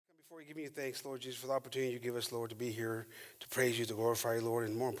before we give you thanks, Lord Jesus, for the opportunity you give us, Lord, to be here, to praise you, to glorify you, Lord,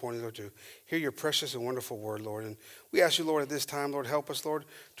 and more importantly, Lord, to hear your precious and wonderful word, Lord. And we ask you, Lord, at this time, Lord, help us, Lord,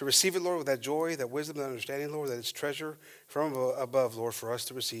 to receive it, Lord, with that joy, that wisdom, that understanding, Lord, that it's treasure from above, Lord, for us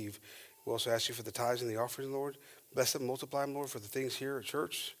to receive. We also ask you for the tithes and the offerings, Lord. Bless them, multiply them, Lord, for the things here at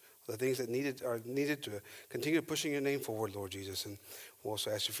church, the things that are needed to continue pushing your name forward, Lord Jesus. And we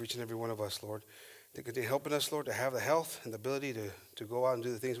also ask you for each and every one of us, Lord, to continue helping us, Lord, to have the health and the ability to go out and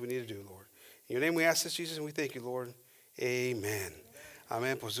do the things we need to do, Lord. In your name we ask this, Jesus, and we thank you, Lord. Amen.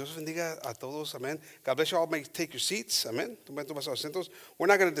 Amen. Pues Dios bendiga a todos. Amen. God bless you all. May take your seats. Amen. We're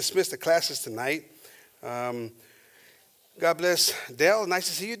not going to dismiss the classes tonight. God bless Dale. Nice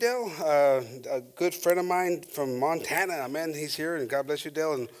to see you, Dale. A good friend of mine from Montana. Amen. He's here. And God bless you,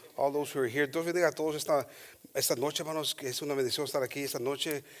 Dale, and all those who are here. Dios bendiga a todos esta noche, hermanos, que es una bendición estar aquí esta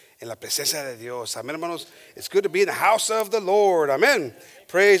noche en la presencia de Dios. Amen, hermanos. It's good to be in the house of the Lord. Amen.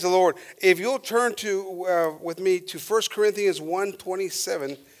 Praise the Lord. If you'll turn with me to 1 Corinthians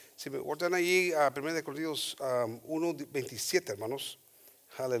 1:27. Si me cortan allí a 1 Corintios 1:27, hermanos.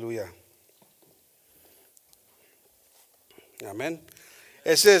 Hallelujah. Amen.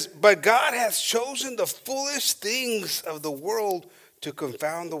 It says, but God hath chosen the foolish things of the world to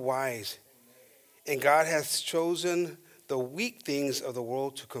confound the wise. And God hath chosen the weak things of the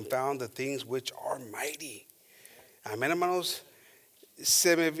world to confound the things which are mighty. Amen, hermanos.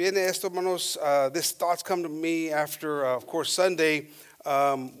 Se me viene esto, hermanos. This thoughts come to me after, of course, Sunday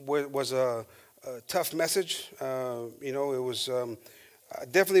was a tough message. It was... I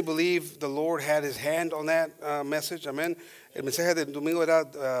definitely believe the Lord had his hand on that message. Amen. El mensaje del domingo era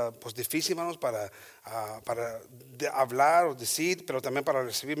pues difícil, hermanos, para hablar o decir, pero también para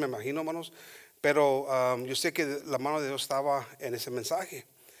recibir, me imagino, hermanos. Pero yo sé que la mano de Dios estaba en ese mensaje.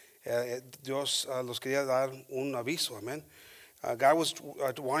 Dios los quería dar un aviso. Amen. God was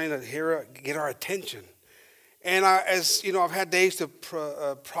wanting to get our attention. And as you know, I've had days to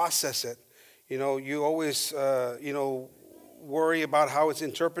process it. You always, worry about how it's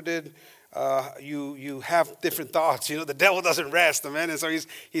interpreted. You have different thoughts. The devil doesn't rest, amen. And so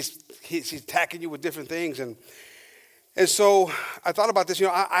he's attacking you with different things. And so I thought about this.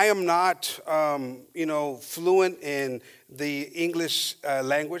 I am not, fluent in the English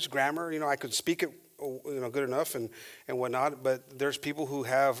language, grammar. I could speak it, good enough and whatnot. But there's people who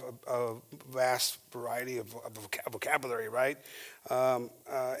have a vast variety of vocabulary, right?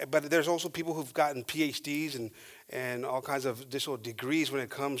 But there's also people who've gotten PhDs and all kinds of additional degrees when it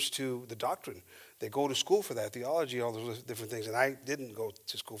comes to the doctrine. They go to school for that, theology, all those different things. And I didn't go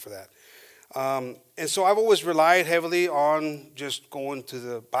to school for that. And so I've always relied heavily on just going to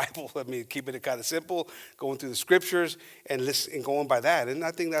the Bible. I mean, keeping it kind of simple, going through the scriptures and going by that. And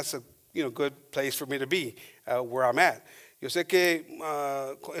I think that's a good place for me to be where I'm at. Yo sé que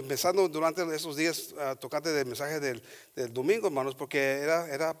empezando durante esos días tocante del mensaje del domingo, hermanos, porque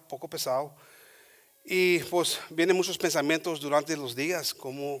era poco pesado. Y pues vienen muchos pensamientos durante los días,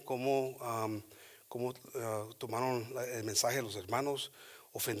 cómo tomaron el mensaje de los hermanos,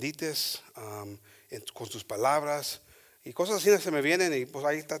 ofendites con sus palabras y cosas así se me vienen y pues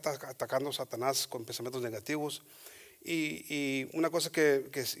ahí está atacando Satanás con pensamientos negativos. Y una cosa que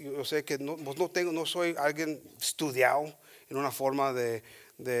yo sé que no soy alguien estudiado en una forma de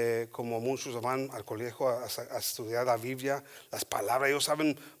como muchos van al colegio a estudiar la Biblia, las palabras. Ellos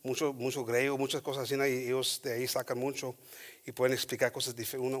saben mucho griego, muchas cosas así, y ellos de ahí sacan mucho y pueden explicar cosas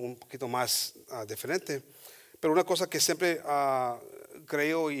un poquito más diferente. Pero una cosa que siempre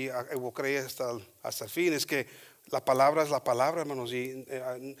creo y creí hasta el fin es que la palabra es la palabra, hermanos, y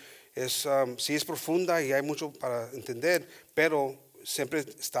sí es profunda y hay mucho para entender, pero siempre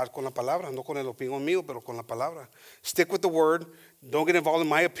estar con la palabra, no con el opinión mío, pero con la palabra. Stick with the word. Don't get involved in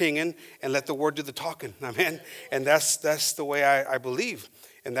my opinion and let the word do the talking. Amen. And that's the way I believe.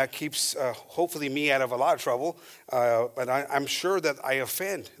 And that keeps, hopefully, me out of a lot of trouble. But I'm sure that I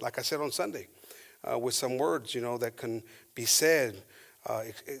offend, like I said on Sunday, with some words, that can be said,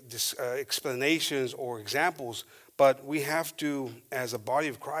 explanations or examples. But we have to, as a body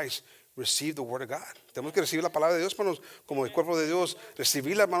of Christ, receive the word of God. Tenemos que recibir la palabra de Dios, hermanos, como el cuerpo de Dios,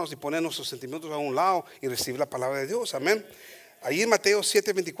 recibirla, hermanos, y poner nuestros sentimientos a un lado y recibir la palabra de Dios. Amén. Ahí en Mateo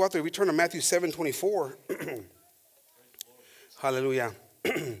 7:24, if we turn to Matthew 7:24, hallelujah.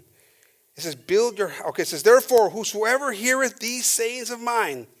 It says, therefore, whosoever heareth these sayings of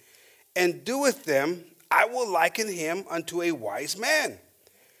mine and doeth them, I will liken him unto a wise man,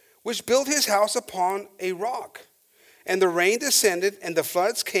 which built his house upon a rock. And the rain descended, and the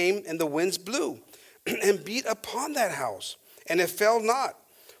floods came, and the winds blew, and beat upon that house. And it fell not,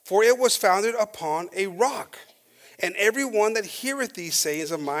 for it was founded upon a rock. And every one that heareth these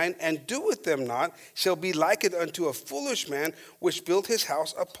sayings of mine, and doeth them not, shall be likened unto a foolish man, which built his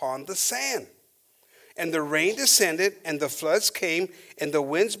house upon the sand. And the rain descended, and the floods came, and the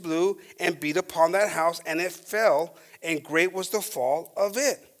winds blew, and beat upon that house, and it fell, and great was the fall of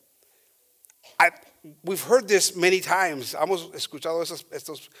it. We've heard this many times. Hemos escuchado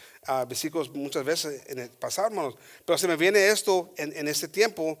estos versículos muchas veces en el pasado, hermanos. Pero se me viene esto en este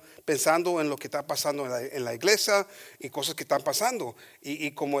tiempo, pensando en lo que está pasando en la iglesia y cosas que están pasando.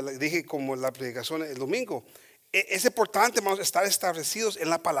 Y como dije, como la predicación el domingo, es importante, hermanos, estar establecidos en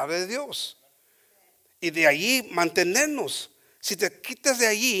la palabra de Dios. Y de allí mantenernos. Si te quitas de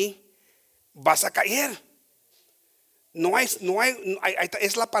allí, vas a caer. No hay,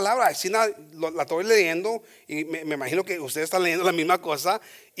 es la palabra. Así la estoy leyendo y me imagino que ustedes están leyendo la misma cosa.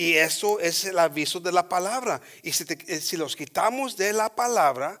 Y eso es el aviso de la palabra. Y si los quitamos de la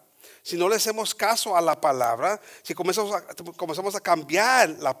palabra, si no le hacemos caso a la palabra, si comenzamos a cambiar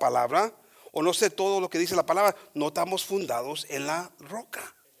la palabra, o no sé todo lo que dice la palabra, no estamos fundados en la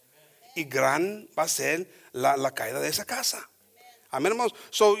roca. Y gran va a ser la caída de esa casa. Amen, hermanos.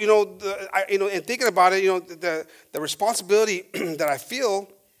 So, in thinking about it, the responsibility that I feel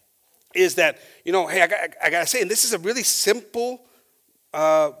is that, hey, I got to say, and this is a really simple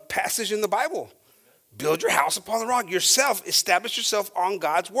passage in the Bible. Build your house upon the rock. Establish yourself on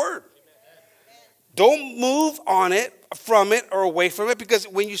God's word. Don't move on it, from it, or away from it, because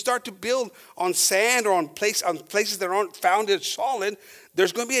when you start to build on sand or on places that aren't founded solid,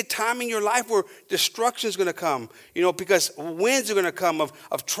 there's going to be a time in your life where destruction is going to come, because winds are going to come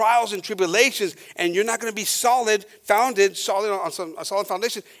of trials and tribulations, and you're not going to be solid on a solid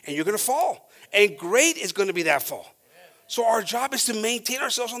foundation, and you're going to fall. And great is going to be that fall. So our job is to maintain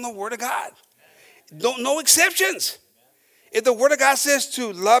ourselves on the Word of God. No exceptions. If the Word of God says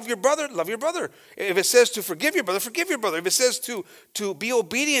to love your brother, love your brother. If it says to forgive your brother, forgive your brother. If it says to be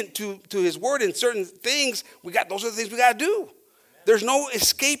obedient to His Word in certain things, those are the things we got to do. There's no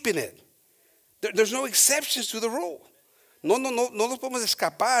escaping it. There's no exceptions to the rule. No nos podemos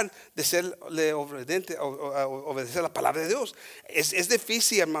escapar de serle obediente, obedecer la palabra de Dios. Es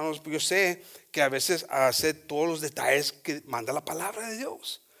difícil, hermanos, yo sé que a veces hacer todos los detalles que manda la palabra de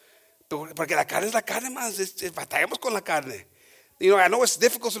Dios. Porque la carne es la carne, más. Batallamos con la carne. I know it's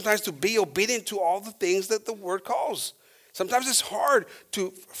difficult sometimes to be obedient to all the things that the Word calls. Sometimes it's hard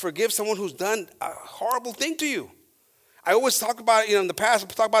to forgive someone who's done a horrible thing to you. I always talk about, in the past,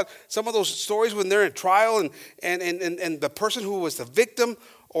 I talk about some of those stories when they're in trial and the person who was the victim,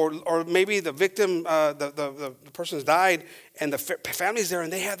 or maybe the victim, the person's died, and the family's there,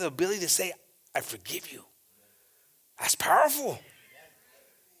 and they have the ability to say, I forgive you. That's powerful.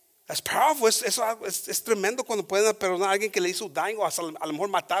 Es powerful. Es tremendo cuando pueden perdonar a alguien que le hizo daño, o hasta a lo mejor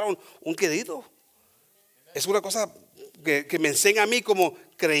mataron un querido. Es una cosa que me enseña a mí como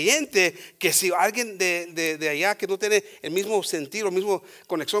creyente, que si alguien de allá que no tiene el mismo sentido, la misma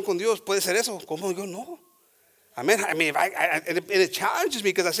conexión con Dios, puede ser eso, ¿cómo yo no? Amen. I mean, it challenges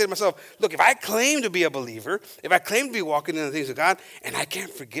me, because I say to myself, look, if I claim to be a believer, if I claim to be walking in the things of God, and I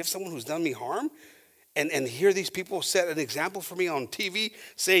can't forgive someone who's done me harm, and hear these people set an example for me on TV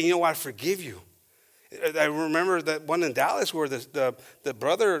saying, I forgive you. I remember that one in Dallas where the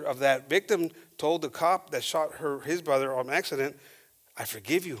brother of that victim told the cop that shot his brother on accident, I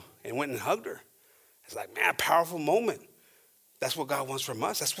forgive you, and went and hugged her. It's like, man, powerful moment. That's what God wants from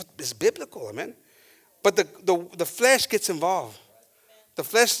us. That's what is biblical, amen. But the flesh gets involved. The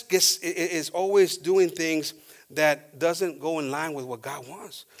flesh is always doing things that doesn't go in line with what God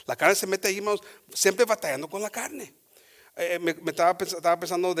wants. La carne se mete ahí, hermanos, siempre batallando con la carne. Me estaba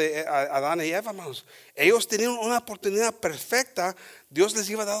pensando de Adán y Eva, hermanos. Ellos tenían una oportunidad perfecta. Dios les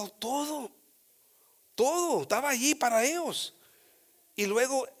iba dado todo. Todo estaba allí para ellos. Y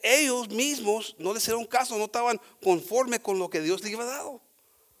luego ellos mismos no les hicieron caso, no estaban conforme con lo que Dios les iba dado.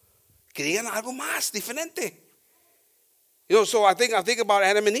 Querían algo más diferente. So I think about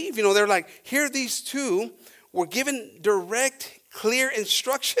Adam and Eve. They're like, here these two were given direct, clear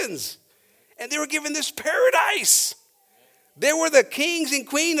instructions. And they were given this paradise. They were the kings and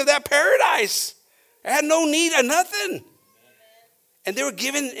queens of that paradise. They had no need of nothing. And they were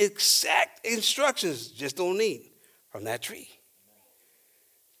given exact instructions. Just don't eat from that tree.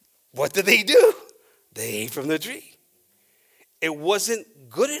 What did they do? They ate from the tree. It wasn't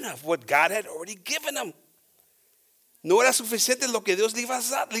good enough what God had already given them. No era suficiente lo que Dios le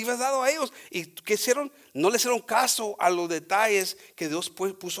iba dado a ellos. ¿Y qué hicieron? No le hicieron caso a los detalles que Dios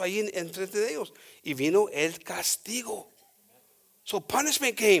puso ahí enfrente de ellos. Y vino el castigo. So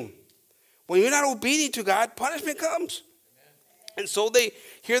punishment came. When you're not obedient to God, punishment comes. And so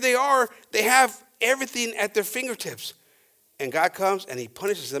here they are. They have everything at their fingertips. And God comes and he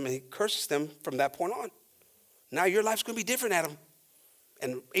punishes them and he curses them from that point on. Now your life's going to be different, Adam.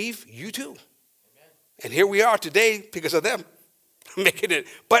 And Eve, you too. Amen. And here we are today because of them making it.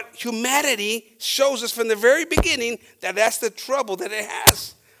 But humanity shows us from the very beginning that that's the trouble that it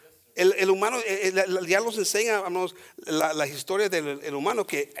has. El humano, ya nos enseña la historia del humano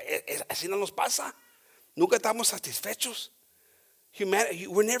que así no nos pasa. Nunca estamos satisfechos. Humanity,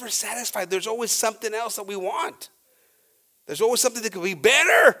 we're never satisfied. There's always something else that we want. There's always something that could be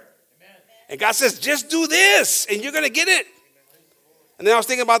better. Amen. And God says, just do this and you're going to get it. And then I was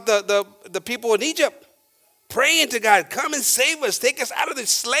thinking about the people in Egypt praying to God, come and save us. Take us out of the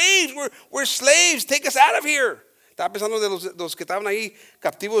slaves. We're slaves. Take us out of here. Estaba pensando de los que estaban ahí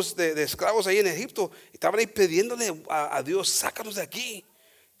captivos de esclavos ahí en Egipto. Estaban ahí pidiéndole a Dios, sácanos de aquí.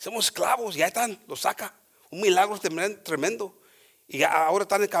 Somos esclavos. Ya están, los saca. Un milagro tremendo. Y ahora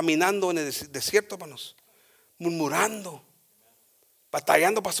están caminando en el desierto, hermanos. Murmurando.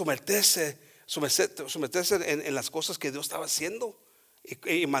 Batallando para someterse en las cosas que Dios estaba haciendo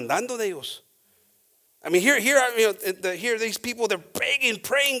y mandando de ellos. I mean, here these people, they're begging,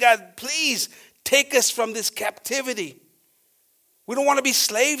 praying, God, please take us from this captivity. We don't want to be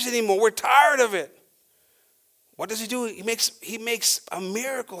slaves anymore. We're tired of it. What does he do? He makes a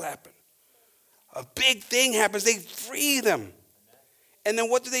miracle happen. A big thing happens. They free them. And then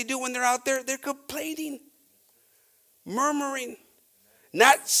what do they do when they're out there? They're complaining, murmuring,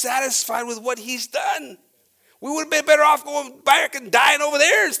 not satisfied with what he's done. We would have been better off going back and dying over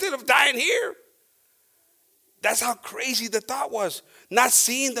there instead of dying here. That's how crazy the thought was. Not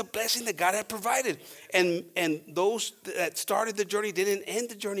seeing the blessing that God had provided. And those that started the journey didn't end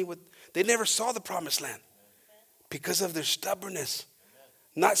the journey they never saw the promised land because of their stubbornness,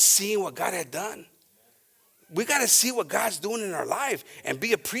 not seeing what God had done. We got to see what God's doing in our life and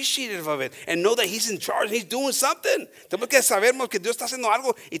be appreciative of it and know that he's in charge and he's doing something. Tenemos que saber que Dios está haciendo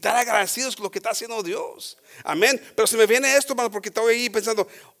algo y estar agradecidos con lo que está haciendo Dios. Amén. Pero se me viene esto, hermano, porque estoy ahí pensando,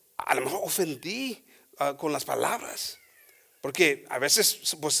 a lo mejor ofendí con las palabras. Porque a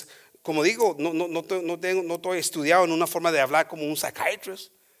veces, pues, como digo, no estoy estudiado en una forma de hablar como un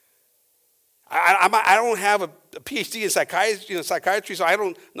psychiatrist. I don't have a PhD in psychiatry, so I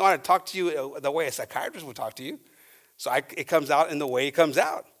don't know how to talk to you the way a psychiatrist would talk to you. So it comes out in the way it comes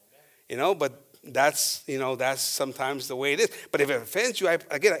out, But that's sometimes the way it is. But if it offends you,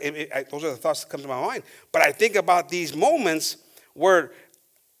 those are the thoughts that come to my mind. But I think about these moments where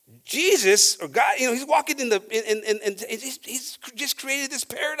Jesus or God, he's walking and he's just created this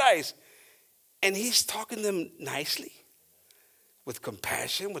paradise, and he's talking to them nicely, with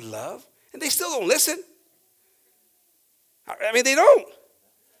compassion, with love. And they still don't listen. I mean, they don't.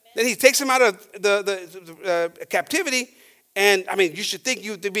 Then he takes them out of the captivity. And, I mean, you should think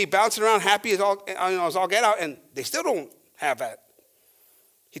you'd be bouncing around happy as all get out. And they still don't have that.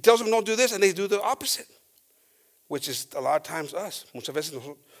 He tells them don't do this, and they do the opposite. Which is a lot of times us. Muchas veces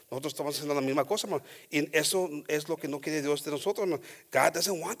nosotros estamos haciendo la misma cosa. Y eso es lo que no quiere Dios de nosotros. God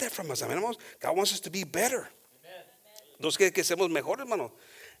doesn't want that from us. God wants us to be better. Dios quiere que seamos mejores, hermano.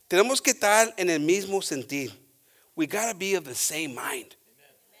 Tenemos que estar en el mismo sentir. We got to be of the same mind.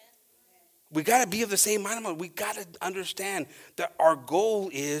 We got to be of the same mind. We got to understand that our goal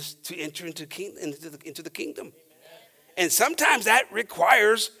is to enter into the kingdom. And sometimes that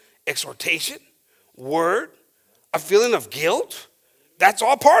requires exhortation, word, a feeling of guilt. That's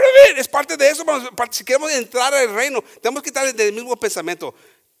all part of it. Es parte de eso. Si queremos entrar al reino, tenemos que estar en el mismo pensamiento.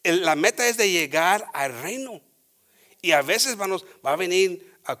 La meta es de llegar al reino. Y a veces, hermanos, va a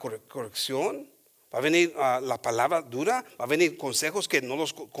venir a corrección, va a venir la palabra dura, va a venir consejos que no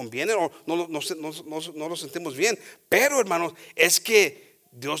nos convienen o no los sentimos bien. Pero, hermanos, es que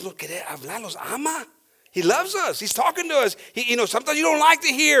Dios nos quiere hablar, los ama. He loves us. He's talking to us. Sometimes you don't like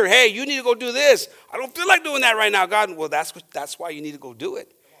to hear, hey, you need to go do this. I don't feel like doing that right now, God. Well, that's why you need to go do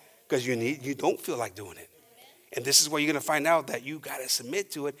it, because you don't feel like doing it. And this is where you're going to find out that you got to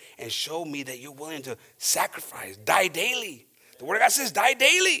submit to it and show me that you're willing to sacrifice, die daily. The Word of God says die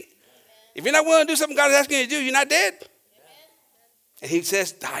daily. If you're not willing to do something God is asking you to do, you're not dead. And he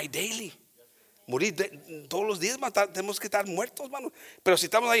says die daily. Morir todos los días, tenemos que estar muertos, hermano. Pero si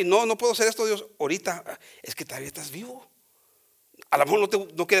estamos ahí, no puedo hacer esto, Dios, ahorita, es que todavía estás vivo. A lo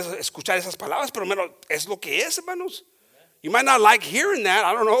mejor no quieres escuchar esas palabras, pero es lo que es, hermanos. You might not like hearing that,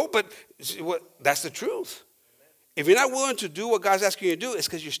 I don't know, but that's the truth. If you're not willing to do what God's asking you to do, it's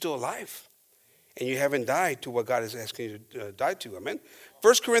because you're still alive. And you haven't died to what God is asking you to die to. Amen.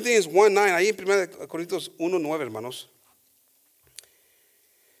 1 Corinthians 1:9. Ahí en 1 Corintios 1:9, hermanos.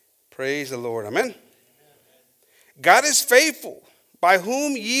 Praise the Lord. Amen. God is faithful. by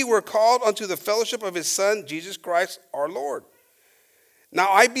whom ye were called unto the fellowship of his Son, Jesus Christ our Lord.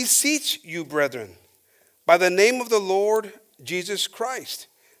 Now I beseech you, brethren, by the name of the Lord Jesus Christ,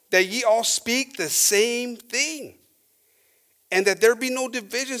 that ye all speak the same thing, and that there be no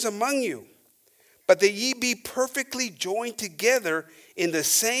divisions among you, but that ye be perfectly joined together in the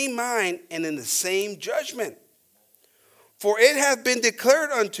same mind and in the same judgment. For it hath been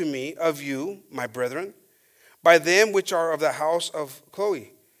declared unto me of you, my brethren, by them which are of the house of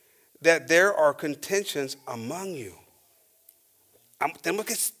Chloe, that there are contentions among you. Tenemos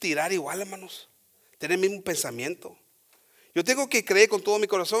que tirar igual, hermanos. Tener el mismo pensamiento. Yo tengo que creer con todo mi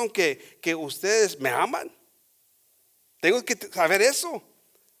corazón que ustedes me aman. Tengo que saber eso.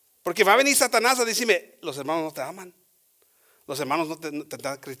 Porque va a venir Satanás a decirme, los hermanos no te aman. Los hermanos no te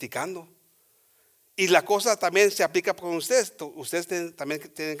están criticando. Y la cosa también se aplica con ustedes. Ustedes también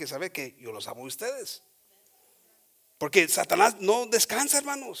tienen que saber que yo los amo a ustedes. Porque Satanás no descansa,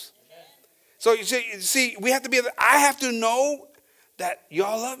 hermanos. So you see, we have to I have to know that you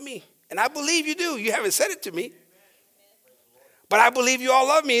all love me. And I believe you do. You haven't said it to me. But I believe you all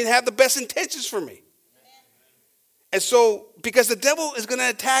love me and have the best intentions for me. And so, because the devil is going to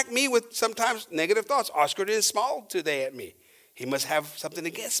attack me with sometimes negative thoughts. Oscar didn't smile today at me. He must have something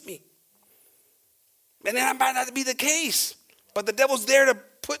against me. And that might not be the case. But the devil's there to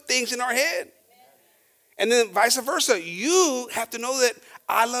put things in our head. And then vice versa. You have to know that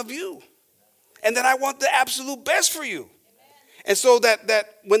I love you. And that I want the absolute best for you. And so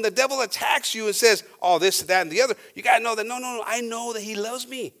that when the devil attacks you and says, oh, this, that, and the other, you got to know that, no, I know that he loves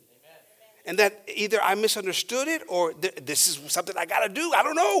me. And that either I misunderstood it or this is something I got to do. I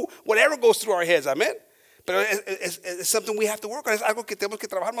don't know. Whatever goes through our heads, amen. Pero es something we have to work on. Es algo que tenemos que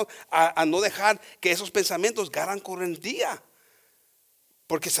trabajar a no dejar que esos pensamientos ganan correntía.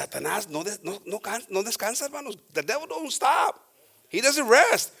 Porque Satanás no descansa, hermanos. The devil don't stop. He doesn't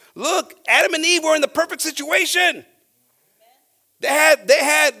rest. Look, Adam and Eve were in the perfect situation. They had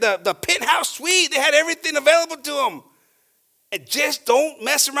the penthouse suite. They had everything available to them. And just don't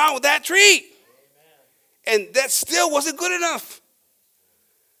mess around with that tree. Amen. And that still wasn't good enough.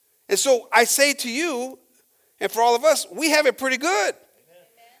 And so I say to you, and for all of us, we have it pretty good. Amen.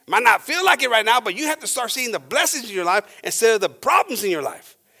 Might not feel like it right now, but you have to start seeing the blessings in your life instead of the problems in your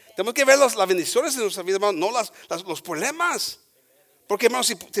life. Tenemos que ver las bendiciones en nuestra vida, hermano, no los problemas. Porque, hermano,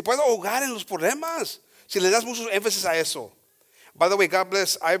 si puedes ahogar en los problemas, si le das mucho énfasis a eso. By the way, God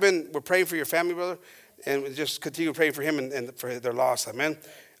bless Ivan. We're praying for your family, brother. And we just continue praying for him and for their loss. Amen.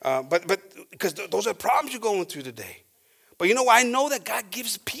 But because those are problems you're going through today. But you know, I know that God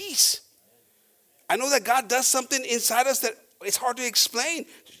gives peace. I know that God does something inside us that it's hard to explain.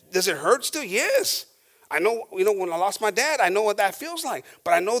 Does it hurt still? Yes. I know, when I lost my dad, I know what that feels like.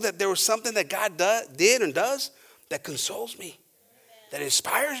 But I know that there was something that God did and does that consoles me, that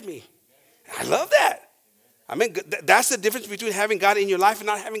inspires me. I love that. I mean, that's the difference between having God in your life and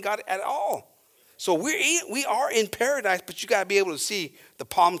not having God at all. So we are in paradise, but you got to be able to see the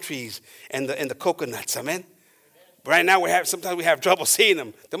palm trees and the coconuts, amen. Right now sometimes we have trouble seeing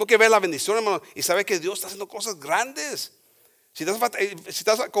them. Tenemos que ver la bendición, hermano, y saber que Dios está haciendo cosas grandes. Si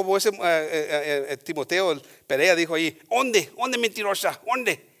estás como ese Timoteo Perea dijo ahí, ¿dónde mentirosa?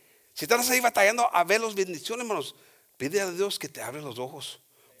 ¿Dónde? Si estás ahí batallando a ver las bendiciones, hermanos, pide a Dios que te abra los ojos.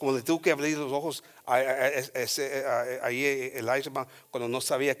 Como le tuvo que abrir los ojos ahí Elijah, cuando no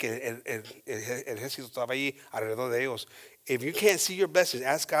sabía que el ejército estaba ahí alrededor de ellos. If you can't see your blessings,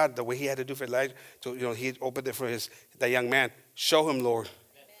 ask God the way he had to do for Elijah. So, he opened it for that young man. Show him, Lord.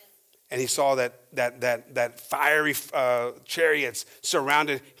 Amen. And he saw that fiery chariots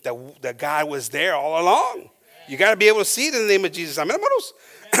surrounded, that God was there all along. Amen. You got to be able to see it in the name of Jesus. Amen, hermanos.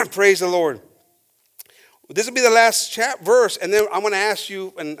 Praise the Lord. This will be the last verse, and then I'm going to ask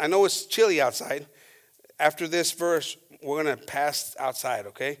you, and I know it's chilly outside. After this verse, we're going to pass outside,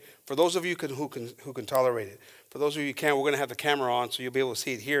 okay? For those of you who can tolerate it. For those of you who can't, we're going to have the camera on, so you'll be able to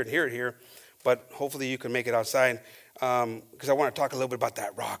see it here and hear it here. But hopefully you can make it outside, because I want to talk a little bit about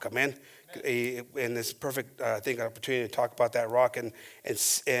that rock, amen? And it's perfect, I think, opportunity to talk about that rock and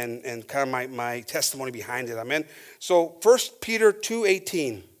kind of my testimony behind it, amen? So 1 Peter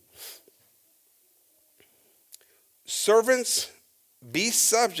 2:18. Servants, be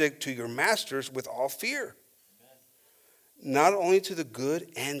subject to your masters with all fear, not only to the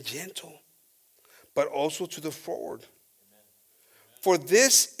good and gentle, but also to the forward. For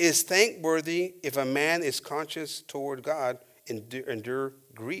this is thankworthy if a man is conscious toward God, endure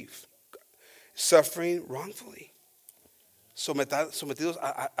grief, suffering wrongfully. Sometidos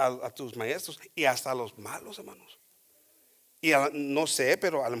a tus maestros y hasta a los malos, hermanos. Y no sé,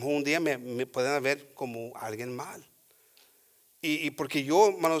 pero a lo mejor un día me pueden ver como alguien mal. Y porque yo,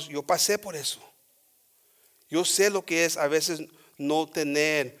 hermanos, yo pasé por eso. Yo sé lo que es a veces no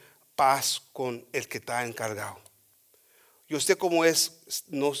tener paz con el que está encargado. Yo sé cómo es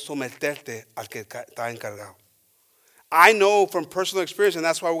no someterte al que está encargado. I know from personal experience, and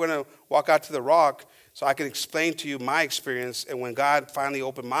that's why we're going to walk out to the rock, so I can explain to you my experience and when God finally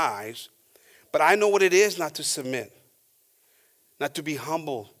opened my eyes. But I know what it is not to submit, not to be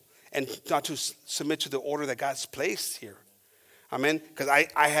humble, and not to submit to the order that God's placed here. Amen. Because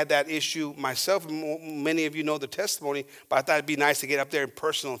I had that issue myself. Many of you know the testimony, but I thought it'd be nice to get up there in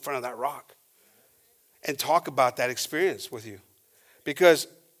personal in front of that rock and talk about that experience with you. Because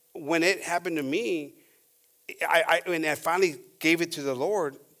when it happened to me, when I finally gave it to the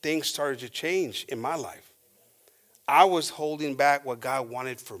Lord, things started to change in my life. I was holding back what God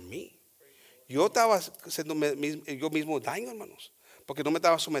wanted for me. Yo estaba haciendo yo mismo daño, hermanos, porque no me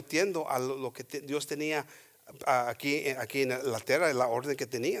estaba sometiendo a lo que Dios tenía aquí en la tierra, la orden que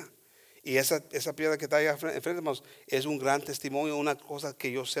tenía. Y esa piedra que está ahí enfrente, hermanos, es un gran testimonio, una cosa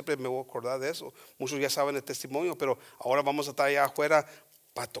que yo siempre me voy a acordar de eso. Muchos ya saben el testimonio, pero ahora vamos a estar allá afuera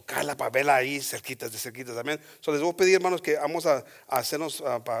para tocarla, para verla ahí cerquitas, de cerquitas también. So les voy a pedir, hermanos, que vamos a hacernos,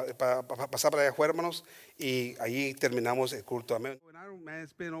 para pasar para allá afuera, hermanos, y allí terminamos el culto. Amén. Man,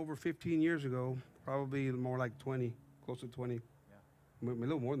 it's been over 15 years ago, probably more like 20, close to 20. Yeah. A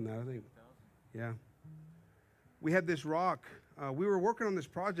little more than that, I think. Yeah. We had this rock. We were working on this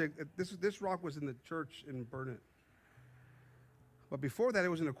project. This rock was in the church in Burnett. But before that, it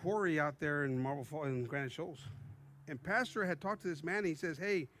was in a quarry out there in Marble Falls, in Granite Shoals. And Pastor had talked to this man. And he says,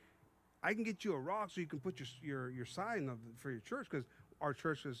 "Hey, I can get you a rock so you can put your sign for your church, because our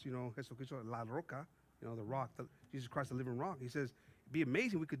church is, Jesucristo, La Roca, the rock, Jesus Christ, the living rock." He says, "It'd be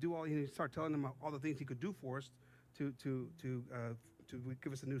amazing. We could do all." He started telling them all the things he could do for us to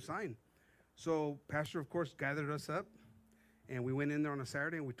give us a new sign. So Pastor, of course, gathered us up, and we went in there on a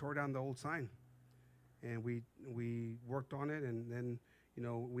Saturday and we tore down the old sign, and we worked on it, and then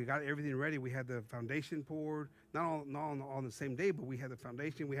we got everything ready. We had the foundation poured, not all on the same day, but we had the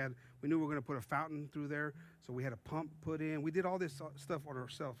foundation. We knew we were going to put a fountain through there, so we had a pump put in. We did all this stuff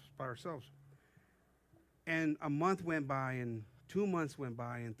by ourselves. And a month went by, and 2 months went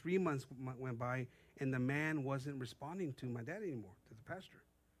by, and 3 months went by, and the man wasn't responding to my dad anymore, to the pastor.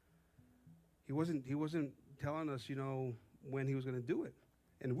 He wasn't telling us, when he was going to do it.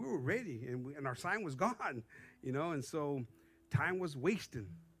 And we were ready, and our sign was gone, and so time was wasting.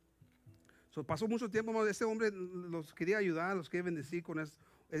 So pasó mucho tiempo, ese hombre los quería ayudar, los quería bendecir con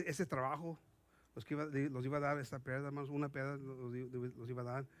ese trabajo, los iba a dar esta piedra, hermanos, una piedra los iba a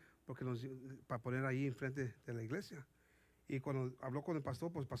dar, porque para poner ahí enfrente de la iglesia. Y cuando habló con el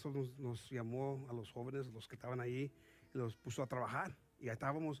pastor, pues el pastor nos llamó a los jóvenes, los que estaban allí, y los puso a trabajar. Y ahí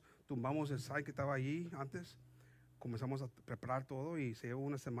tumbamos el site que estaba allí antes, comenzamos a preparar todo, y se llevó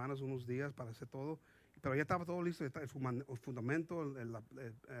unas semanas, unos días para hacer todo, pero ya estaba todo listo, el fundamento,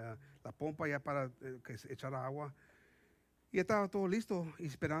 la pompa ya para que se echara agua, y ya estaba todo listo, y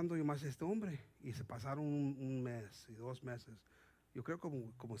esperando yo más a este hombre, y se pasaron un mes y 2 meses, yo creo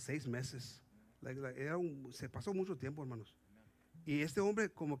como 6 meses, se pasó mucho tiempo, hermanos. Y este hombre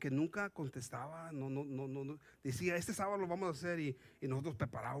como que nunca contestaba, no decía, este sábado lo vamos a hacer, y nosotros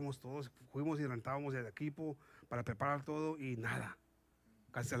preparábamos todos, fuimos y rentábamos el equipo para preparar todo, y nada,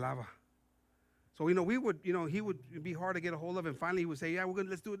 cancelaba. So he would be hard to get a hold of, and finally he would say, "Yeah,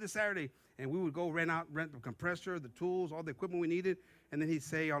 let's do it this Saturday," and we would go rent the compressor, the tools, all the equipment we needed, and then he'd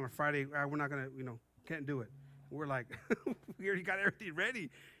say on a Friday, "We're not gonna, can't do it." We're like, we already got everything ready,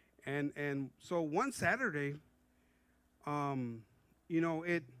 and so one Saturday,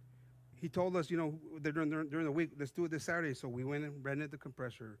 he told us, during the week, let's do it this Saturday. So we went and rented the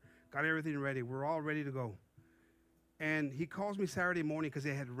compressor, got everything ready. We're all ready to go. And he calls me Saturday morning because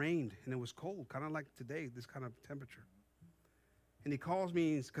it had rained and it was cold, kind of like today, this kind of temperature. And he calls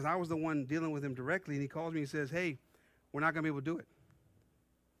me because I was the one dealing with him directly. And he calls me and says, "Hey, we're not going to be able to do it."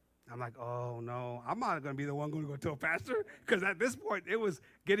 I'm like, "Oh, no, I'm not going to be the one going to go tell pastor," because at this point, it was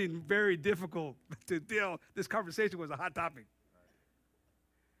getting very difficult to deal. This conversation was a hot topic.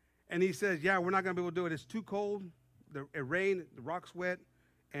 And he says, "Yeah, we're not going to be able to do it. It's too cold. It rained, the rock's wet,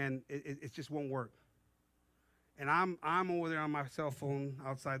 and it just won't work." And I'm over there on my cell phone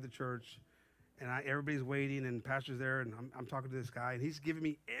outside the church, and everybody's waiting, and pastor's there, and I'm talking to this guy, and he's giving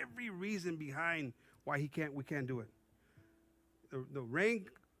me every reason behind why we can't do it. The rain,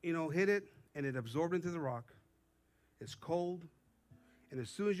 hit it, and it absorbed into the rock. It's cold, and as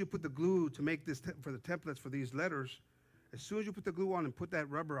soon as you put the glue to make this for the templates for these letters, as soon as you put the glue on and put that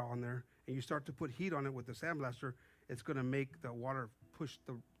rubber on there, and you start to put heat on it with the sandblaster, it's going to make the water push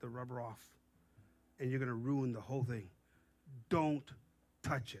the rubber off, and you're going to ruin the whole thing. don't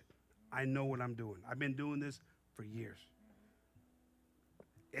touch it. I know what I'm doing. I've been doing this for years.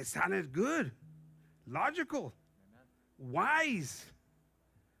 It sounded good, logical, wise.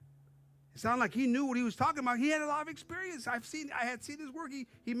 It sounded like he knew what he was talking about. He had a lot of experience. I had seen his work.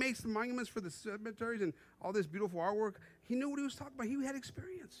 He makes the monuments for the cemeteries and all this beautiful artwork. He knew what he was talking about. He had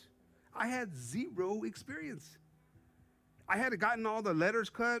experience. I had zero experience. I had gotten all the letters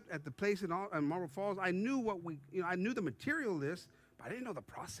cut at the place in Marble Falls. I knew I knew the material list, but I didn't know the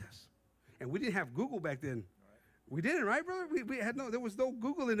process. And we didn't have Google back then. We didn't, right, brother? We had there was no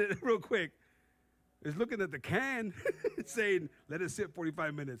Google in it real quick. It was looking at the can saying, let it sit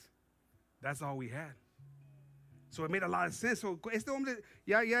 45 minutes. That's all we had. So it made a lot of sense. So este hombre,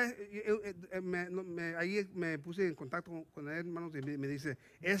 ahí me puse en contacto con él, hermanos, y me dice,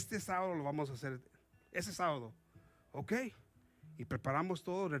 este sábado lo vamos a hacer, ese sábado. Ok. Y preparamos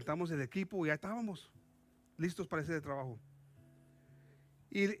todo, rentamos el equipo y ya estábamos listos para ese trabajo.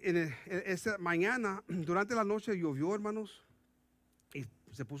 Y esa mañana, durante la noche llovió, hermanos, y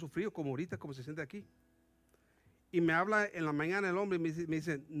se puso frío, como ahorita, como se siente aquí. Y me habla en la mañana el hombre y me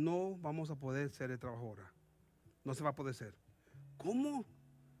dice, no vamos a poder hacer el trabajo ahora. No se va a poder hacer. ¿Cómo?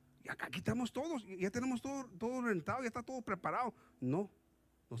 Y acá aquí estamos todos, ya tenemos todo rentado, ya está todo preparado. No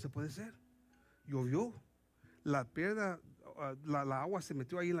se puede hacer. Llovió. La piedra, la agua se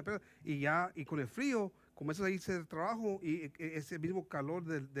metió ahí en la piedra y con el frío comienza a irse el trabajo y ese mismo calor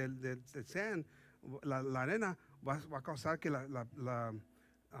del sand, la arena va a causar que la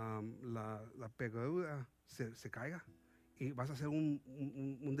pegadura se caiga y vas a hacer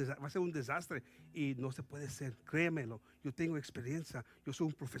va a ser un desastre y no se puede hacer, créemelo. Yo tengo experiencia, yo soy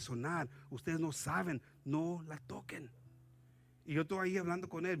un profesional, ustedes no saben, no la toquen. Y yo estoy ahí hablando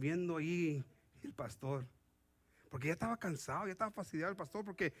con él, viendo ahí el pastor. Porque ya estaba cansado, ya estaba fastidiado el pastor,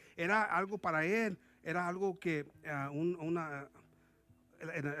 porque era algo para él, era algo que, a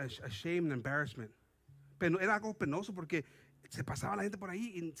shame and embarrassment. Pero era algo penoso porque se pasaba la gente por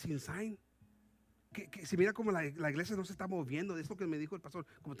ahí sin sign. Que si mira como la iglesia no se está moviendo, es lo que me dijo el pastor,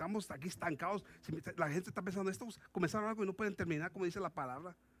 como estamos aquí estancados, la gente está pensando, estos comenzaron algo y no pueden terminar, como dice la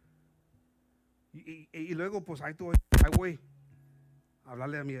palabra. Y luego, pues ahí voy a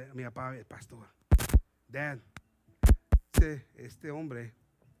hablarle a mi papá, el pastor. Dad, este hombre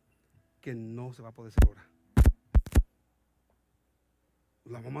que no se va a poder hacer ahora.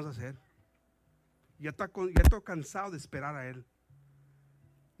 Lo vamos a hacer. Ya estoy cansado de esperar a él.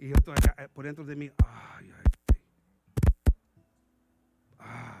 Y yo estoy por dentro de mí.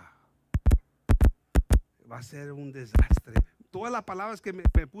 Va a ser un desastre. Todas las palabras que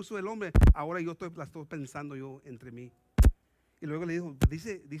me puso el hombre, ahora las estoy pensando yo entre mí. Y luego le dijo,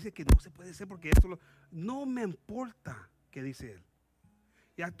 dice que no se puede hacer porque no me importa que dice él.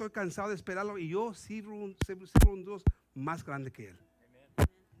 Ya estoy cansado de esperarlo y yo sirvo un Dios más grande que él. Amen.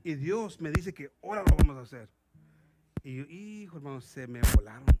 Y Dios me dice que ahora lo vamos a hacer. Y yo, hijo hermano, se me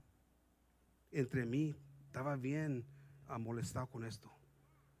volaron. Entre mí estaba bien molestado con esto.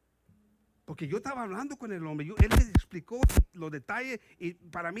 Porque yo estaba hablando con el hombre, él me explicó los detalles y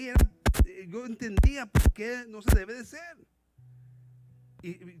para mí yo entendía por qué no se debe de ser.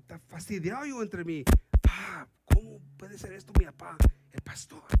 Y está fastidiado yo entre mí. ¿Cómo puede ser esto mi papá, el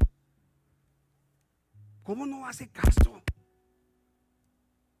pastor? ¿Cómo no hace caso?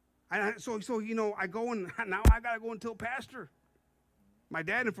 So you know, I go and now I gotta go and tell pastor. My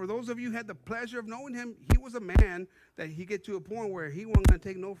dad, and for those of you who had the pleasure of knowing him, he was a man that he get to a point where he wasn't going to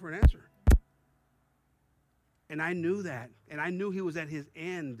take no for an answer. And I knew that. And I knew he was at his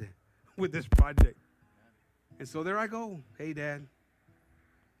end with this project. And so there I go. Hey, Dad,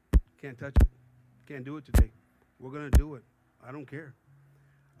 can't touch it. Can't do it today. We're going to do it. I don't care.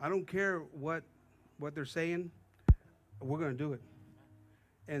 I don't care what they're saying. We're going to do it.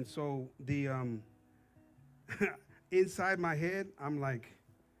 And so the inside my head, I'm like,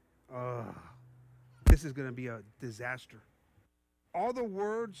 this is going to be a disaster. All the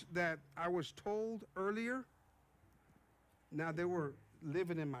words that I was told earlier, now they were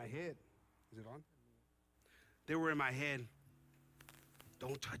living in my head. Is it on? They were in my head.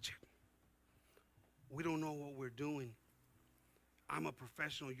 Don't touch it. We don't know what we're doing. I'm a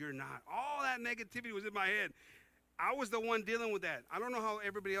professional. You're not. All that negativity was in my head. I was the one dealing with that. I don't know how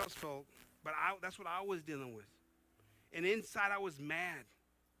everybody else felt, but that's what I was dealing with. And inside I was mad.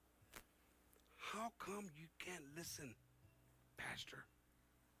 How come you can't listen, Pastor?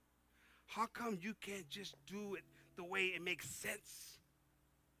 How come you can't just do it the way it makes sense?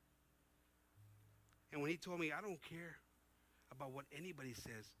 And when he told me, I don't care about what anybody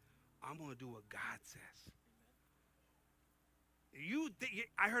says, I'm going to do what God says.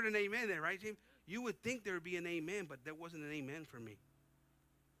 I heard an amen there, right, James? You would think there would be an amen, but there wasn't an amen for me.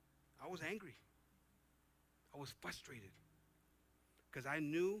 I was angry. I was frustrated. Because I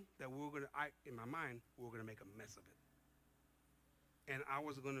knew that in my mind, we were going to make a mess of it. And I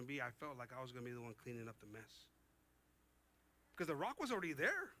felt like I was going to be the one cleaning up the mess. Because the rock was already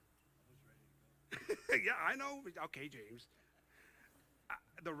there. Yeah, I know. Okay, James.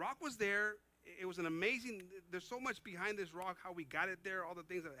 The rock was there. It was an amazing, there's so much behind this rock, how we got it there, all the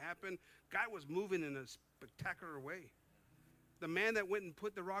things that happened. God was moving in a spectacular way. The man that went and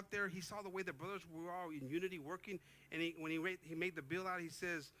put the rock there, he saw the way the brothers were all in unity working. And when he made the bill out, he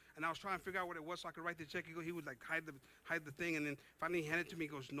says, and I was trying to figure out what it was so I could write the check. He would like hide the thing. And then finally he handed it to me. He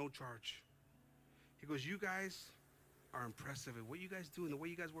goes, no charge. He goes, you guys are impressive. And what you guys do and the way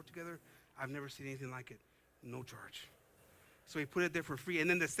you guys work together, I've never seen anything like it. No charge. So he put it there for free. And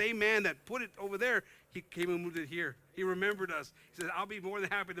then the same man that put it over there, he came and moved it here. He remembered us. He said, I'll be more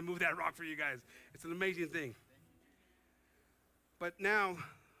than happy to move that rock for you guys. It's an amazing thing. But now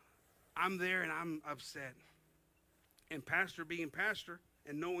I'm there and I'm upset. And pastor being pastor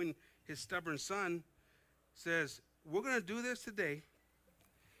and knowing his stubborn son says, we're going to do this today.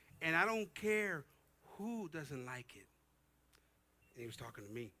 And I don't care who doesn't like it. And he was talking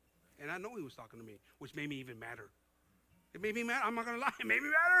to me. And I know he was talking to me, which made me even madder. It made me mad. I'm not going to lie. It made me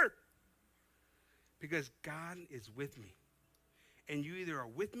madder. Because God is with me. And you either are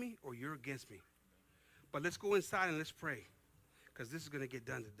with me or you're against me. But let's go inside and let's pray. Because this is going to get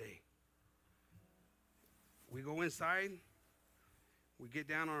done today. We go inside. We get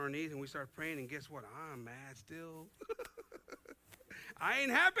down on our knees and we start praying. And guess what? I'm mad still. I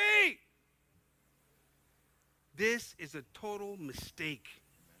ain't happy. This is a total mistake.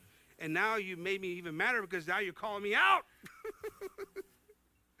 And now you made me even madder because now you're calling me out.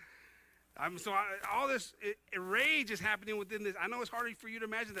 All this rage is happening within this. I know it's hard for you to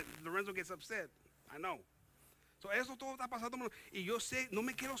imagine that Lorenzo gets upset. I know. So eso todo está pasando. Y yo sé, no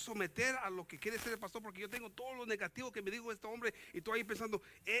me quiero someter a lo que quiere ser el pastor porque yo tengo todo lo negativo que me dijo este hombre y estoy ahí pensando,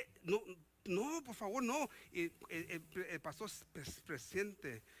 no, por favor, no. El pastor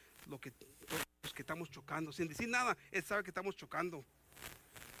presiente lo que todos que estamos chocando. Sin decir nada, él sabe que estamos chocando.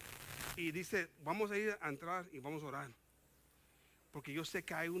 Y dice, vamos a ir a entrar y vamos a orar. Porque yo sé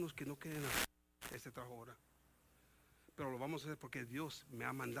que hay unos que no quieren hacer este trabajo ahora. Pero lo vamos a hacer porque Dios me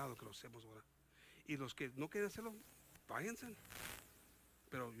ha mandado que lo hacemos ahora. Y los que no quieren hacerlo, váyanse.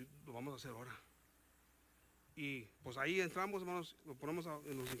 Pero lo vamos a hacer ahora. Y pues ahí entramos, hermanos,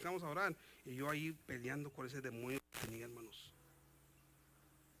 nos hincamos a orar. Y yo ahí peleando con ese demonio que tenía, hermanos.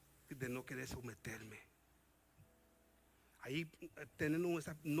 De no querer someterme. Ahí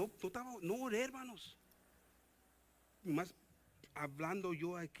no oré, hermanos. Más hablando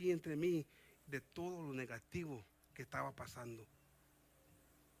yo aquí entre mí de todo lo negativo que estaba pasando.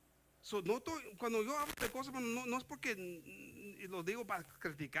 Cuando yo hablo de cosas, no es porque lo digo para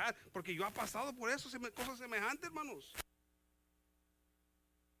criticar, porque yo he pasado por eso, cosas semejantes, hermanos.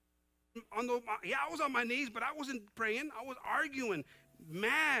 I was on my knees, but I wasn't praying. I was arguing,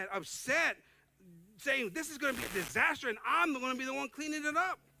 mad, upset, saying this is going to be a disaster, and I'm going to be the one cleaning it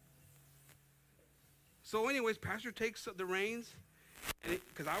up. So anyways, pastor takes the reins,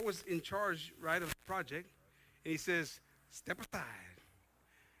 because I was in charge, right, of the project, and he says, step aside.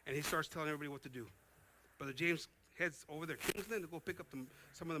 And he starts telling everybody what to do. Brother James heads over there, Kingsland, to go pick up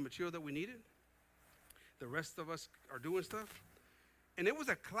some of the material that we needed. The rest of us are doing stuff. And it was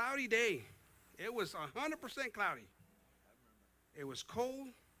a cloudy day. It was 100% cloudy. It was cold,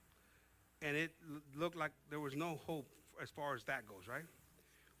 and it looked like there was no hope as far as that goes, right?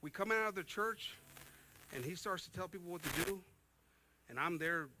 We come out of the church, and he starts to tell people what to do. And I'm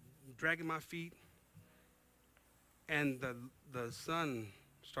there dragging my feet. And the sun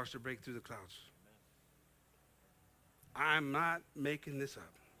starts to break through the clouds. I'm not making this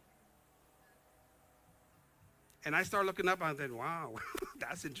up. And I start looking up and I think, wow,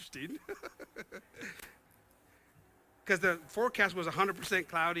 that's interesting. Because the forecast was 100%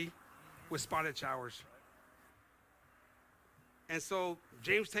 cloudy with spotted showers. And so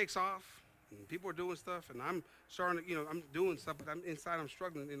James takes off and people are doing stuff and I'm starting to, I'm doing stuff, but I'm inside, I'm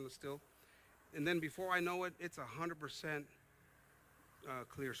struggling still. And then before I know it, it's 100%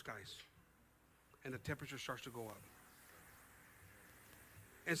 clear skies. And the temperature starts to go up.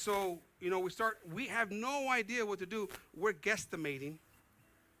 And so, we have no idea what to do. We're guesstimating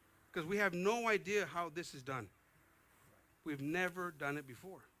because we have no idea how this is done. We've never done it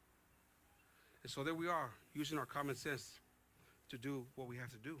before. And so there we are, using our common sense to do what we have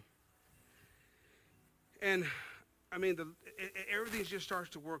to do. And, everything just starts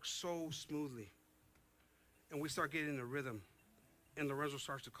to work so smoothly. And we start getting in a rhythm. and Lorenzo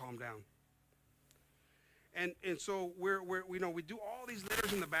starts to calm down. And so we do all these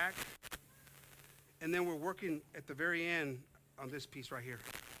layers in the back, and then we're working at the very end on this piece right here.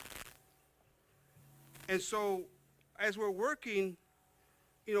 And so as we're working,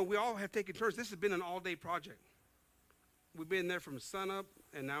 we all have taken turns. This has been an all-day project. We've been there from sun up,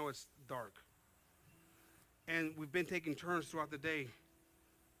 and now it's dark. And we've been taking turns throughout the day,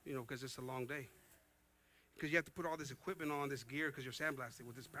 because it's a long day. Because you have to put all this equipment on, this gear, because you're sandblasting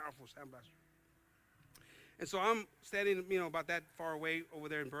with this powerful sandblaster. And so I'm standing, about that far away over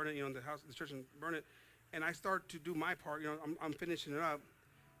there in Burnett, in the house, the church in Burnett, and I start to do my part. I'm finishing it up,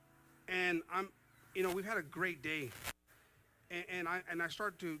 and we've had a great day, and I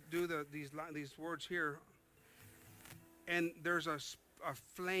start to do these words here, and there's a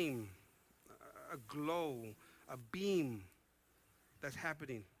flame, a glow, a beam that's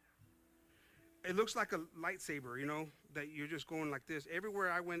happening. It looks like a lightsaber, that you're just going like this.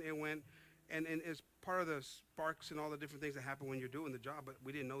 Everywhere I went, it went, and it's part of the sparks and all the different things that happen when you're doing the job, but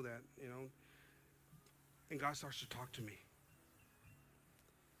we didn't know that, And God starts to talk to me.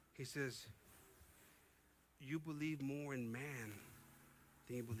 He says, you believe more in man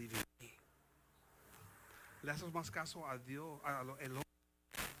than you believe in me. Le haces más caso a Dios, el hombre,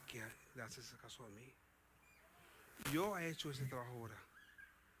 que le haces caso a mí. Yo he hecho ese trabajo ahora.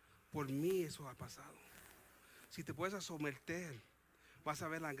 Por mí eso ha pasado. Si te puedes someter, vas a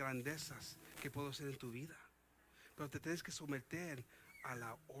ver las grandezas que puedo hacer en tu vida. Pero te tienes que someter a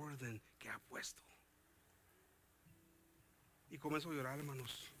la orden que ha puesto. Y comienzo a llorar,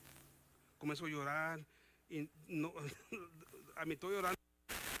 hermanos. Comienzo a llorar. Y no, estoy llorando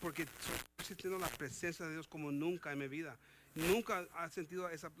porque estoy sintiendo la presencia de Dios como nunca en mi vida. Nunca he sentido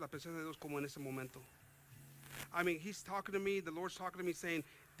la presencia de Dios como en ese momento. He's talking to me, the Lord's talking to me saying,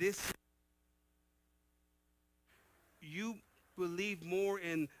 you believe more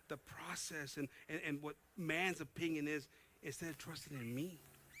in the process and what man's opinion is instead of trusting in me.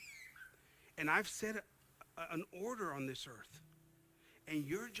 And I've set an order on this earth. And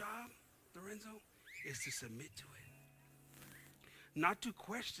your job, Lorenzo, is to submit to it. Not to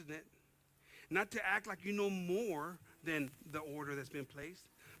question it. Not to act like you know more than the order that's been placed,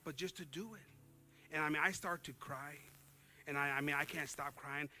 but just to do it. And I start to cry. And I can't stop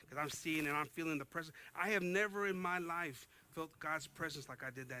crying because I'm seeing and I'm feeling the presence. I have never in my life felt God's presence like I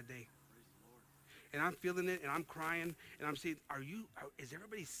did that day. And I'm feeling it and I'm crying and I'm saying, is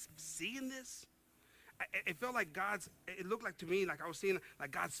everybody seeing this? It felt like it looked like to me like I was seeing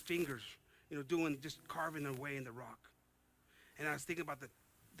like God's fingers, just carving away in the rock. And I was thinking about the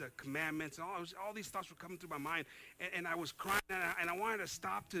commandments and all these thoughts were coming through my mind, and I was crying, and I wanted to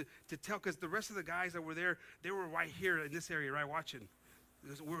stop to tell, because the rest of the guys that were there, they were right here in this area, right, watching.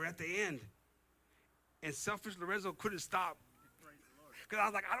 We were at the end, and selfish Lorenzo couldn't stop, because I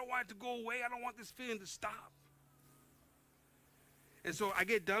was like, I don't want it to go away. I don't want this feeling to stop. And so I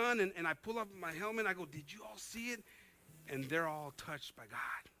get done, and I pull up my helmet, and I go, did you all see it? And they're all touched by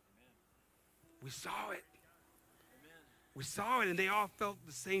God. Amen. We saw it. We saw it, and they all felt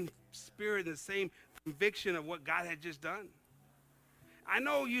the same spirit and the same conviction of what God had just done. I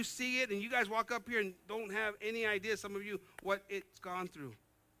know you see it, and you guys walk up here and don't have any idea, some of you, what it's gone through.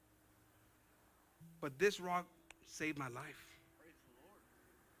 But this rock saved my life. Praise the Lord.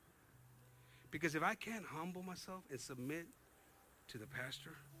 Because if I can't humble myself and submit to the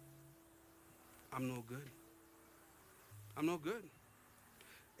pastor, I'm no good. I'm no good.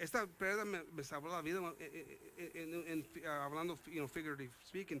 Esta pérdida me salvó la vida hablando, figuratively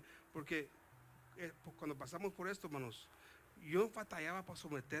speaking, porque cuando pasamos por esto, hermanos, yo batallaba para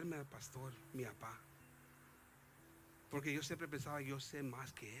someterme al pastor, mi papá, porque yo siempre pensaba, yo sé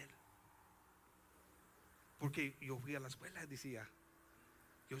más que él, porque yo fui a la escuela, decía,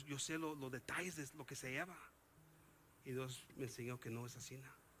 yo sé los detalles de lo que se lleva, y Dios me enseñó que no es así,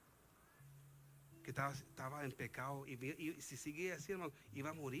 que estaba en pecado, y si seguía así, hermano, iba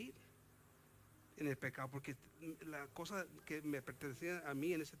a morir en el pecado, porque la cosa que me pertenecía a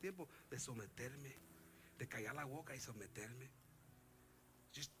mí en ese tiempo, de someterme, de callar la boca y someterme.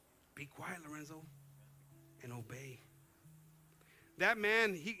 Just be quiet, Lorenzo, and obey. That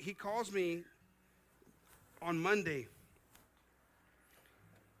man, he calls me on Monday,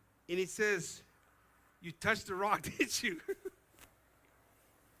 and he says, you touched the rock, didn't you?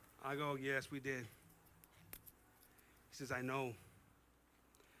 I go, yes, we did. He says, I know.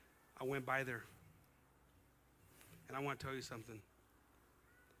 I went by there. And I want to tell you something.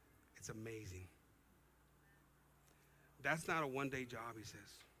 It's amazing. That's not a one-day job, he says.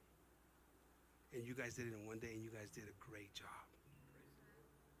 And you guys did it in one day, and you guys did a great job.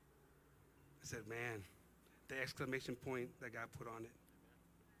 I said, man, the exclamation point that God put on it.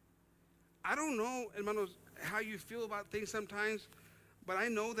 I don't know, hermanos, how you feel about things sometimes, but I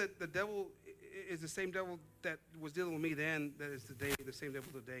know that the devil is the same devil that was dealing with me then, that is today, the same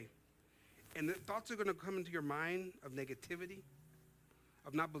devil today. And the thoughts are going to come into your mind of negativity,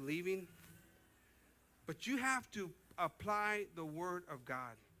 of not believing. But you have to apply the word of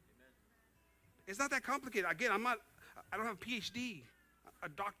God. Amen. It's not that complicated. Again, I don't have a PhD, a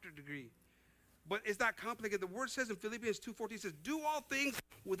doctorate degree. But it's not complicated. The word says in Philippians 2:14, it says, do all things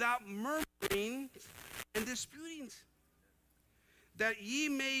without murmuring and disputings, that ye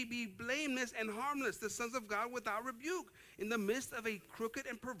may be blameless and harmless, the sons of God without rebuke, in the midst of a crooked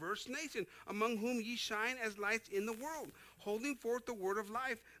and perverse nation, among whom ye shine as lights in the world, holding forth the word of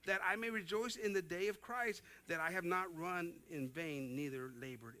life, that I may rejoice in the day of Christ, that I have not run in vain, neither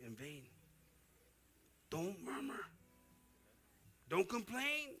labored in vain. Don't murmur. Don't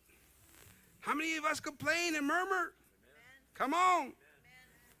complain. How many of us complain and murmur? Amen. Come on. Amen.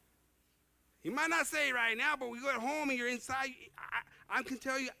 You might not say it right now, but we go home and you're inside. I can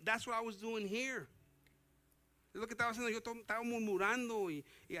tell you, that's what I was doing here. Es lo que estaba haciendo. Yo estaba murmurando y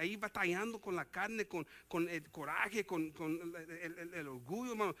ahí batallando con la carne, con el coraje, con el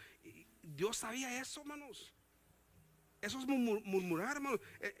orgullo, hermano. Dios sabía eso, hermanos. Eso es murmurar, hermanos.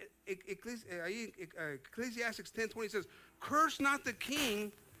 Ecclesiastes 10:20 says, curse not the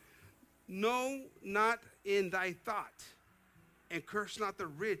king, no, not in thy thought, and curse not the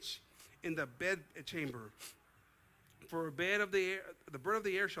rich in the bed chamber. For a bird of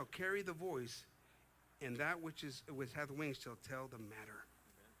the air shall carry the voice, and that which hath wings shall tell the matter.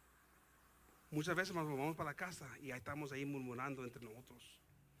 Muchas veces nos vamos para la casa y ahí estamos ahí murmurando entre nosotros.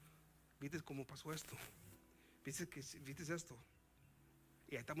 ¿Viste cómo pasó esto? ¿Viste esto?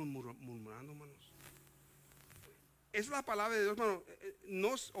 Y ahí estamos murmurando, hermanos. Es la palabra de Dios, hermano.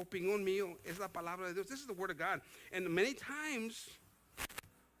 No es opinión mío, es la palabra de Dios. This is the word of God. And many times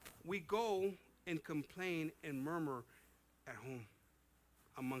we go and complain and murmur at home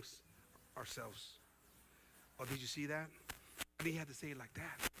amongst ourselves. Oh, did you see that? Why do you have to say it like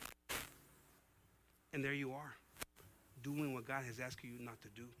that? And there you are, doing what God has asked you not to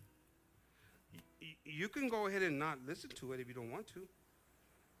do. You can go ahead and not listen to it if you don't want to,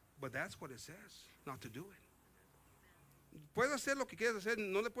 but that's what it says, not to do it. Puedes hacer lo que quieras hacer,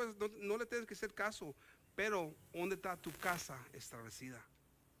 no le tienes que hacer caso, pero ¿dónde está tu casa establecida?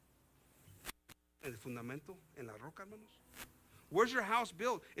 ¿En el fundamento? ¿En la roca, hermanos? Where's your house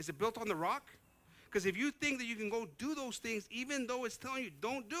built? Is it built on the rock? Because if you think that you can go do those things, even though it's telling you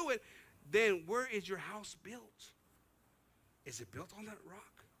don't do it, then where is your house built? Is it built on that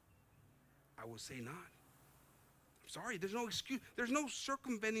rock? I would say not. Sorry, there's no excuse. There's no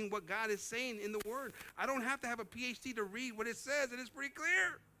circumventing what God is saying in the Word. I don't have to have a PhD to read what it says, and it's pretty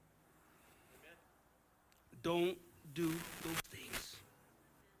clear. Amen. Don't do those things.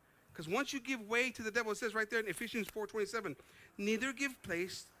 Because once you give way to the devil, it says right there in Ephesians 4:27, neither give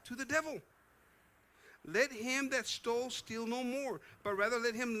place to the devil. Let him that stole steal no more, but rather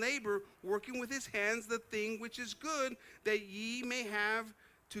let him labor, working with his hands the thing which is good, that ye may have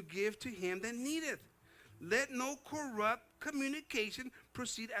to give to him that needeth. Let no corrupt communication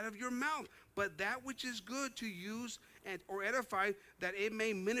proceed out of your mouth, but that which is good to use or edify, that it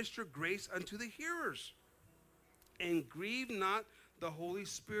may minister grace unto the hearers. And grieve not the Holy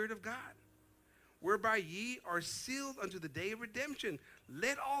Spirit of God, whereby ye are sealed unto the day of redemption.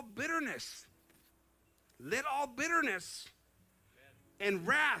 Let all bitterness and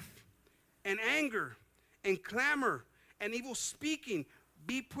wrath and anger and clamor and evil speaking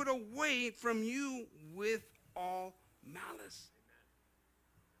be put away from you with all malice.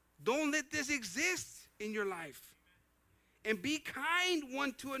 Don't let this exist in your life. And be kind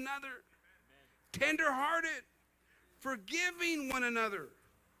one to another, tender-hearted, forgiving one another,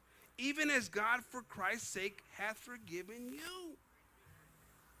 even as God for Christ's sake hath forgiven you.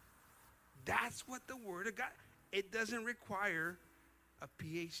 That's what the Word of God. It doesn't require a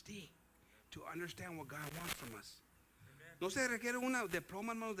PhD to understand what God wants from us. No se requiere una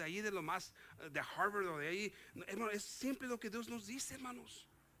diploma, hermanos, de allí, de lo más, de Harvard o de ahí. Hermano, es simple lo que Dios nos dice, hermanos.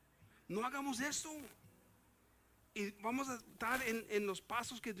 No hagamos eso. Y vamos a estar en los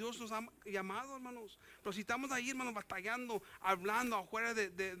pasos que Dios nos ha llamado, hermanos. Pero si estamos ahí, hermanos, batallando, hablando afuera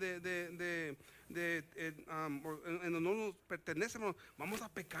en no nos pertenece, hermanos, vamos a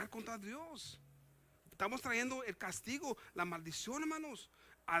pecar contra Dios. Estamos trayendo el castigo, la maldición, hermanos.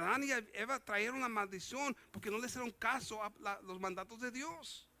 Adán y Eva trajeron la maldición porque no le hicieron caso a los mandatos de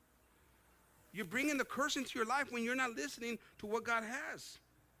Dios. You're bringing the curse into your life when you're not listening to what God has.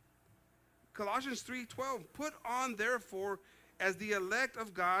 Colossians 3:12, put on therefore as the elect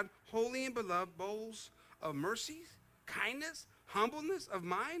of God, holy and beloved, bowls of mercy, kindness, humbleness of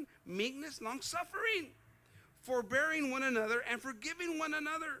mind, meekness, long-suffering, forbearing one another and forgiving one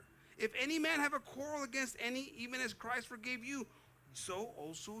another. If any man have a quarrel against any, even as Christ forgave you, so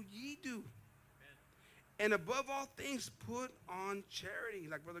also ye do. And above all things, put on charity,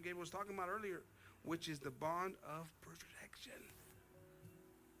 like Brother Gabriel was talking about earlier, which is the bond of protection.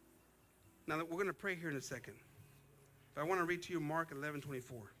 Now, we're going to pray here in a second. But I want to read to you Mark 11:24.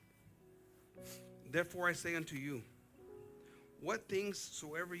 Therefore I say unto you, what things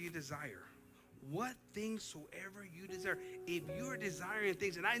soever you desire, what things soever you desire. If you are desiring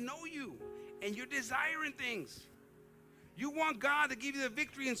things, and I know you, and you're desiring things, you want God to give you the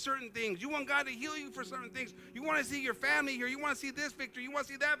victory in certain things. You want God to heal you for certain things. You want to see your family here. You want to see this victory. You want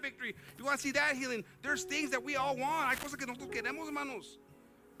to see that victory. You want to see that healing. There's things that we all want. Hay cosas que nosotros queremos, hermanos.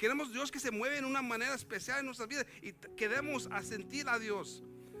 Queremos Dios que se mueve en una manera especial en nuestras vidas. Y queremos a sentir a Dios.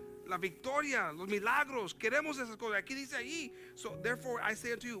 La victoria, los milagros. Queremos esas cosas. Aquí dice ahí. So therefore I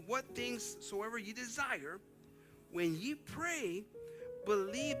say unto you, what things soever ye desire, when ye pray,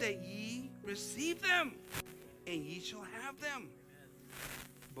 believe that ye receive them, and ye shall have them.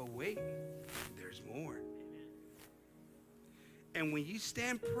 But wait, there's more. And when ye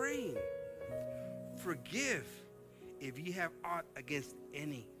stand praying, forgive if ye have aught against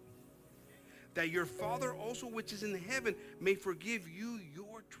any, that your Father also which is in heaven may forgive you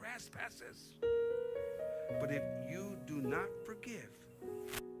your trespasses. But if you do not forgive,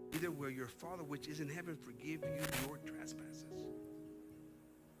 neither will your Father which is in heaven forgive you your trespasses.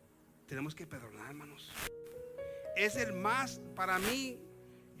 Tenemos que perdonar, hermanos. Es el más, para mí,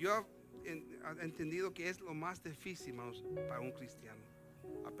 yo he entendido que es lo más difícil, hermanos, para un cristiano,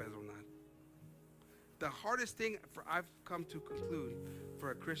 a perdonar. The hardest thing I've come to conclude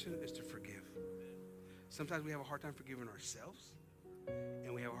for a Christian is to forgive. Sometimes we have a hard time forgiving ourselves,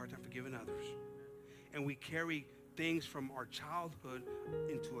 and we have a hard time forgiving others. And we carry things from our childhood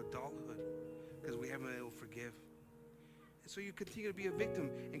into adulthood because we haven't been able to forgive. And so you continue to be a victim,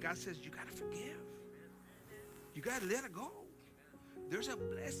 and God says, you got to forgive. You got to let it go. There's a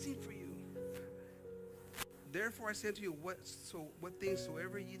blessing for you. Therefore I say to you, what things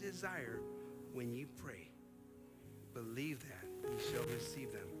soever ye desire, when ye pray, believe that ye shall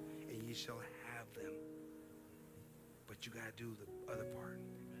receive them, and ye shall have them. But you got to do the other part.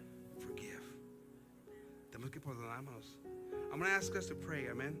 Forgive. Tenemos que perdonar, hermanos. I'm going to ask us to pray,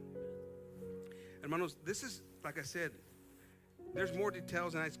 amen? Hermanos, this is, like I said, there's more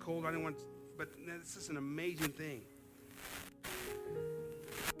details, and it's cold. I didn't want, but this is an amazing thing.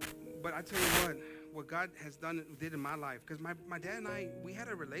 But I tell you what God has did in my life, because my dad and I, we had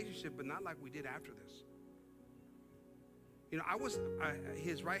a relationship, but not like we did after this. You know, I was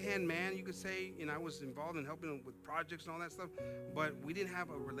his right-hand man, you could say. You know, I was involved in helping him with projects and all that stuff, but we didn't have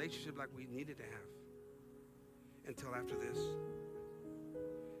a relationship like we needed to have until after this.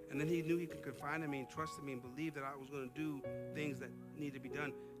 And then he knew he could confide in me and trust in me and believe that I was going to do things that needed to be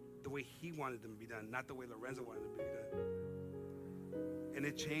done the way he wanted them to be done, not the way Lorenzo wanted them to be done. And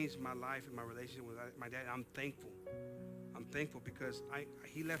it changed my life and my relationship with my dad. I'm thankful. I'm thankful because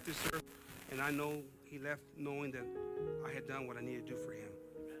he left this earth, and I know he left knowing that I had done what I needed to do for him,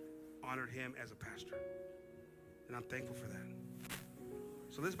 honored him as a pastor. And I'm thankful for that.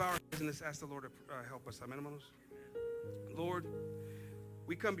 So let's bow our heads and let's ask the Lord to help us. Amen, hermanos. Lord,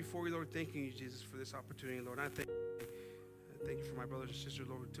 we come before you, Lord, thanking you, Jesus, for this opportunity, Lord. I thank you for my brothers and sisters,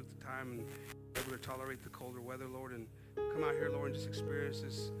 Lord, who took the time and were able to tolerate the colder weather, Lord, and come out here, Lord, and just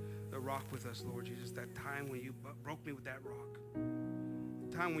experience the rock with us, Lord Jesus, that time when you broke me with that rock.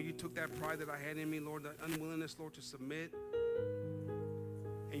 The time when you took that pride that I had in me, Lord, that unwillingness, Lord, to submit,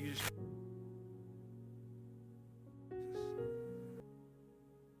 and you just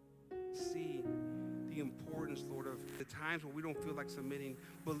see the importance, Lord, of the times when we don't feel like submitting,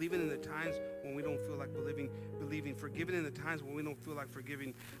 believing in the times when we don't feel like believing, forgiving in the times when we don't feel like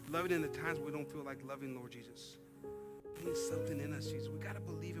forgiving, loving in the times when we don't feel like loving, Lord Jesus. There's something in us, Jesus. We got to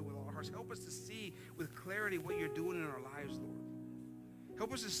believe it with all our hearts. Help us to see with clarity what you're doing in our lives, Lord.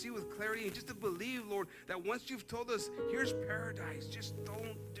 Help us to see with clarity and just to believe, Lord, that once you've told us, here's paradise, just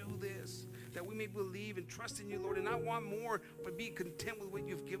don't do this, that we may believe and trust in you, Lord, and not want more, but be content with what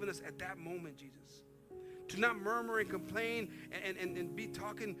you've given us at that moment, Jesus. To not murmur and complain and be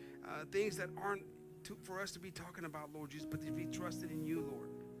talking things that aren't for us to be talking about, Lord Jesus, but to be trusted in you, Lord,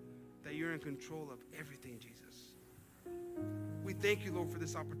 that you're in control of everything, Jesus. We thank you, Lord, for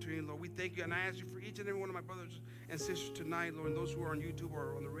this opportunity, Lord. We thank you, and I ask you for each and every one of my brothers and sisters tonight, Lord, and those who are on YouTube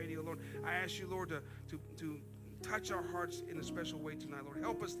or on the radio, Lord. I ask you, Lord, to touch our hearts in a special way tonight, Lord.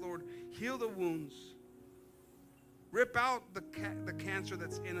 Help us, Lord. Heal the wounds. Rip out the cancer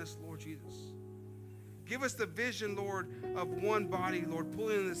that's in us, Lord Jesus. Give us the vision, Lord, of one body, Lord,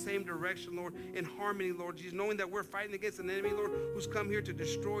 pulling in the same direction, Lord, in harmony, Lord Jesus, knowing that we're fighting against an enemy, Lord, who's come here to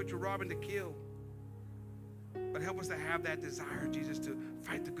destroy, to rob, and to kill. But help us to have that desire, Jesus, to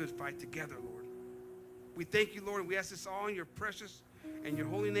fight the good fight together, Lord. We thank you, Lord, and we ask this all in your precious and your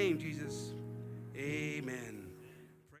holy name, Jesus. Amen.